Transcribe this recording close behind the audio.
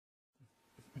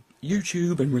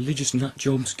YouTube and religious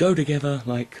nutjobs go together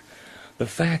like the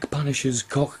fag punisher's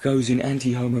cock goes in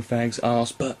anti-homofag's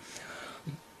arse, but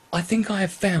I think I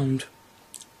have found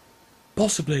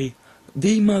possibly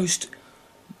the most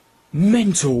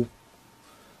mental,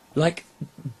 like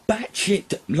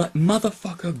batshit, like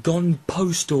motherfucker gone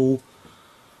postal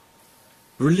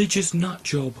religious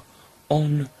nutjob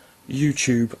on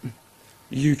YouTube.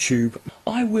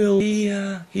 I will.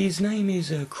 His name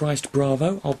is Christ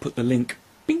Bravo. I'll put the link,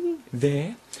 bing,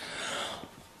 there.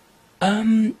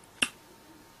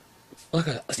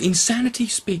 Like insanity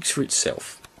speaks for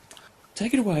itself.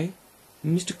 Take it away,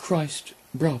 Mr. Christ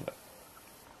Bravo.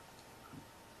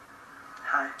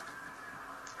 Hi.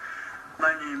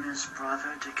 My name is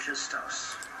Bravo de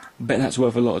Christos. Bet that's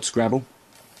worth a lot at Scrabble.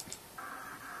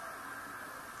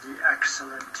 The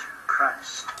excellent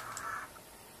Christ.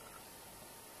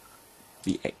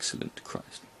 The excellent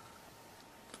Christ.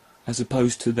 As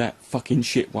opposed to that fucking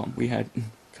shit one we had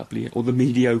a couple of years, or the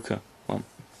mediocre one.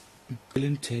 Bill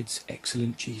and Ted's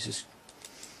Excellent Jesus.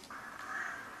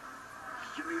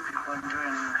 You may be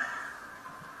wondering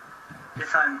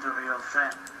if I'm the real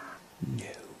thing. No.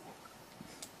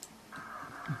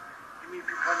 You may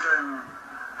be wondering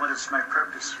what is my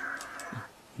purpose here.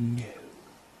 No.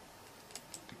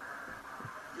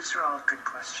 These are all good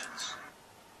questions.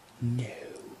 No.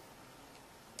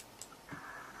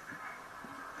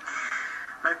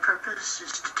 My purpose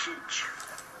is to teach.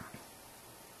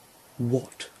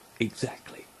 What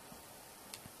exactly?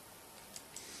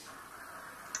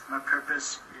 My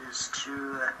purpose is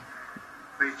to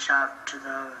reach out to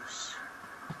those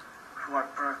who are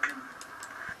broken.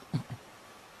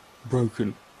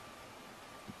 Broken.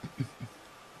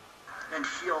 And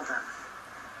heal them.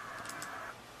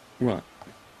 Right.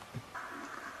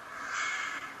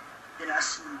 In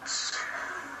essence,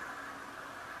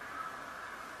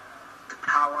 the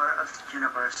power of the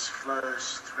universe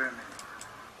flows through me.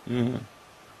 Yeah.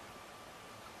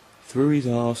 Through his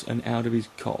arse and out of his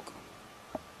cock.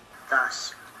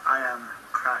 Thus, I am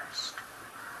Christ.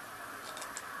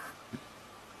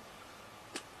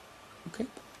 Okay.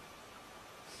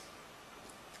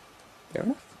 Fair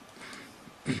enough.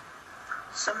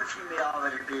 Some of you may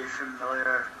already be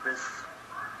familiar with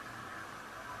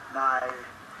my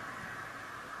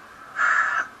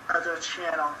other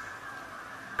channel.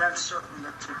 I'm certain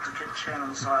that duplicate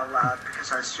channels are allowed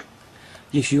because I see.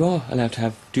 Yes, you are allowed to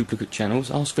have duplicate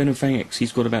channels. Ask Venom Fang X,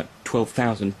 he's got about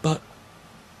 12,000, but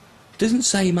it doesn't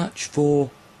say much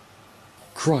for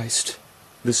Christ,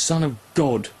 the Son of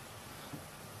God,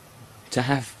 to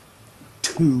have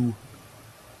 2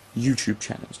 YouTube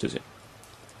channels, does it?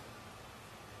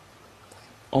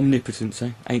 Omnipotence,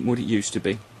 eh? Ain't what it used to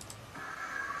be.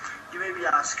 You may be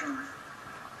asking,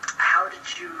 how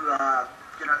did you,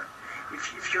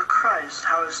 if you're Christ,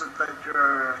 how is it that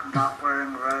you're not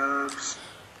wearing robes?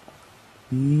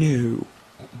 No.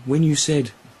 When you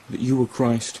said that you were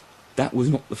Christ, that was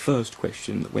not the first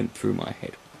question that went through my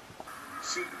head.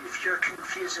 See, if you're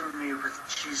confusing me with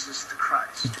Jesus the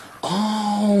Christ.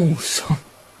 Oh, so...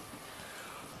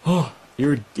 Oh,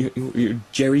 you're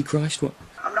Jerry Christ? What?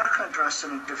 I'm not going to dress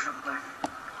any differently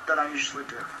than I usually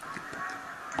do.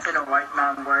 In a white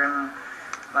man wearing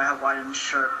my Hawaiian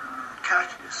shirt and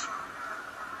khakis,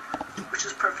 which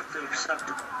is perfectly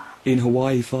acceptable. In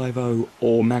Hawaii 5-0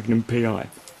 or Magnum PI?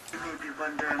 You may be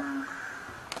wondering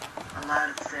a lot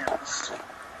of things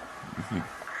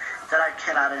that I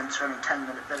cannot answer in a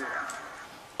 10-minute video.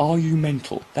 Are you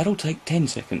mental? That'll take 10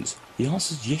 seconds. The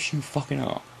answer's yes, you fucking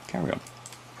are. Carry on.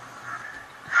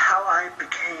 How I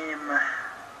became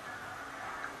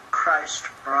Christ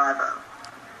Bravo,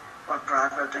 or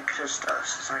Bravo de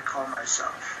Christos, as I call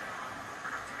myself,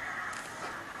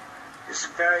 is a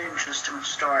very interesting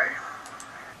story.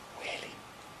 Really?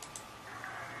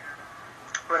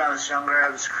 When I was younger, I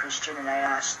was a Christian, and I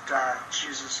asked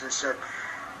Jesus, I said,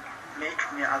 make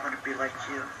me, I want to be like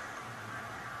you.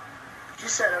 He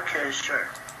said, okay, sure.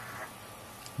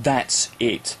 That's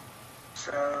it.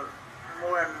 So,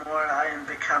 more and more, I am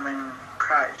becoming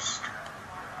Christ.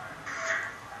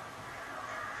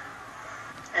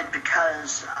 And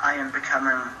because I am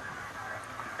becoming,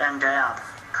 and am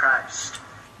Christ.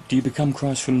 Do you become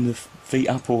Christ from the feet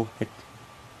up or head?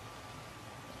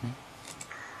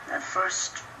 At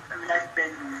first, I've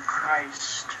been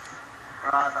Christ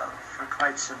Bravo for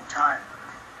quite some time.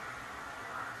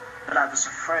 But I was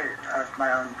afraid of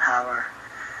my own power.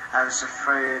 I was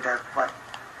afraid of what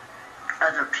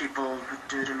other people would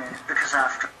do to me, because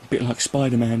after A bit like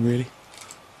Spider-Man, really.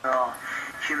 all,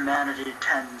 humanity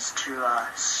tends to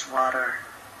slaughter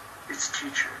its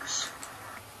teachers.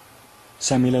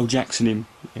 Samuel L. Jackson in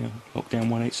Lockdown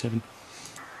 187.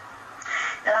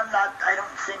 And I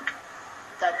don't think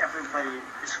that everybody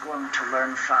is going to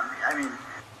learn from me. I mean,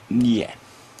 yeah.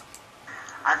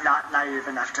 I'm not naive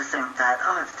enough to think that,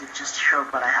 oh, if they just hear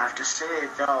what I have to say,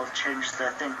 they'll change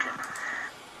their thinking.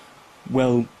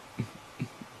 Well,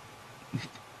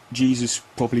 Jesus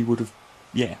probably would have,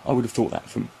 yeah, I would have thought that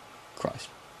from Christ.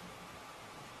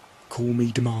 Call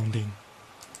me demanding.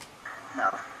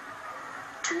 No.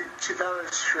 To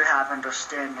those who have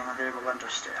understanding, they will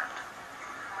understand.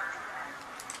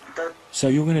 So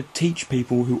you're going to teach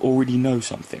people who already know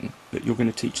something that you're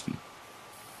going to teach them?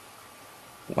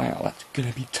 Wow, that's going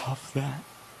to be tough, that.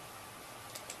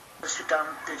 Those who don't,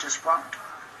 they just won't.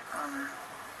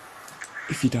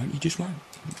 If you don't, you just won't.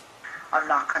 I'm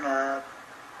not going to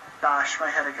bash my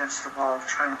head against the wall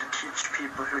trying to teach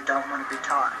people who don't want to be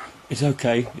taught. It's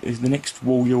okay. The next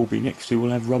wall you'll be next to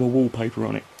will have rubber wallpaper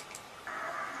on it.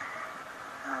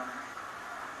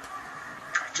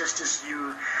 Just as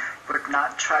you would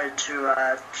not try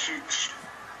to teach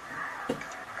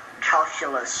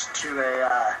calculus to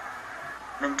a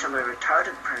mentally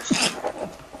retarded person.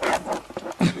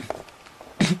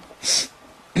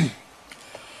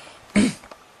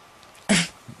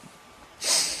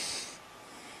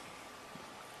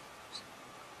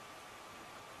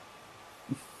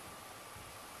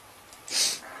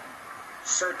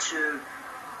 So to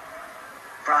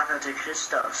Brother de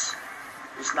Christos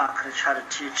is not going to try to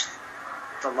teach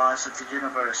the laws of the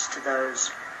universe to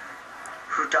those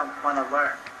who don't want to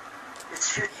learn.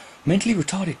 It's Mentally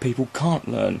retarded people can't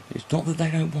learn. It's not that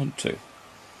they don't want to.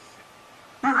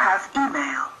 You have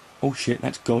email. Oh shit,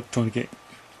 that's God trying to get...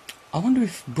 I wonder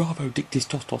if Bravo Dictis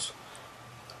Tostos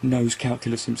knows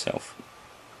calculus himself.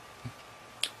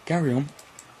 Carry on.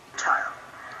 Tile.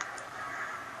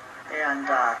 And,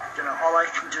 all I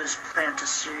can do is plant a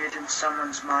seed in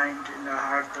someone's mind, in their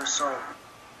heart, their soul.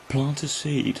 Plant a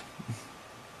seed.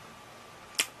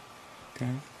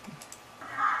 Okay.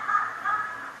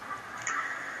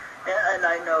 And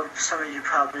I know some of you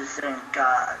probably think,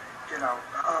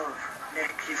 oh,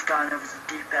 Nick, you've gone over the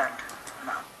deep end.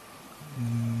 No.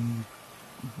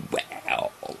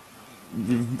 Well,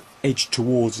 edge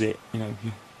towards it, you're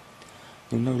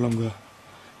no longer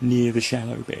near the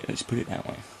shallow bit, let's put it that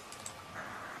way.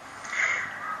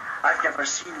 I've never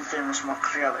seen things more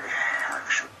clearly,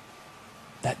 actually.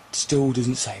 That still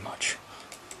doesn't say much.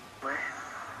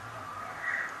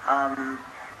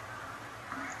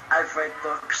 I've read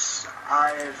books,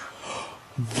 Wow!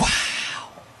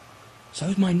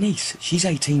 So's my niece. She's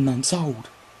 18 months old.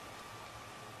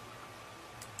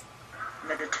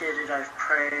 meditated, I've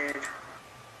prayed,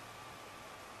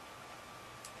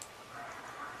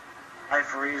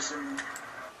 I've reasoned.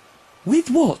 With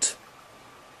what?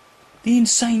 The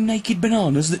insane naked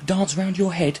bananas that dance round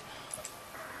your head?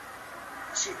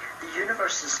 See, the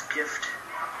universe's gift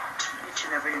to each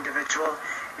and every individual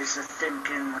is a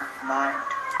thinking mind.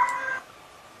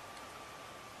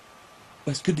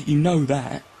 Well, it's good that you know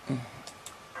that.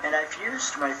 And I've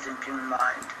used my thinking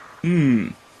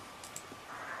mind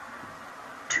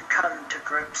to come to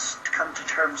grips, to come to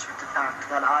terms with the fact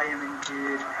that I am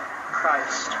indeed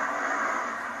Christ.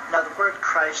 Now, the word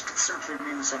Christ, it simply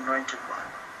means anointed one.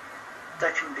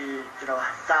 There can be,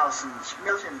 thousands,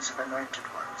 millions of anointed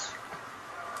ones.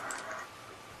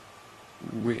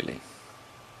 Really?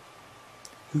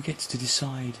 Who gets to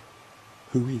decide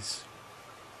who is?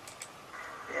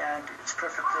 And it's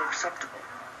perfectly acceptable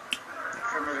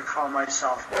for me to call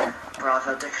myself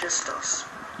Brother de Christos.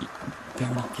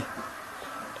 Fair enough, yeah.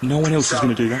 No one else is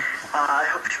going to do that. I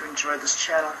hope you enjoy this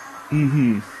channel.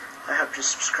 I hope you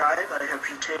subscribe. I hope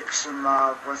you take some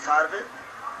worth out of it.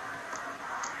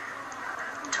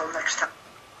 Until next time.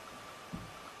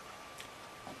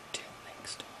 Until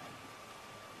next time.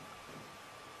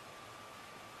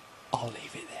 I'll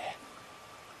leave it there.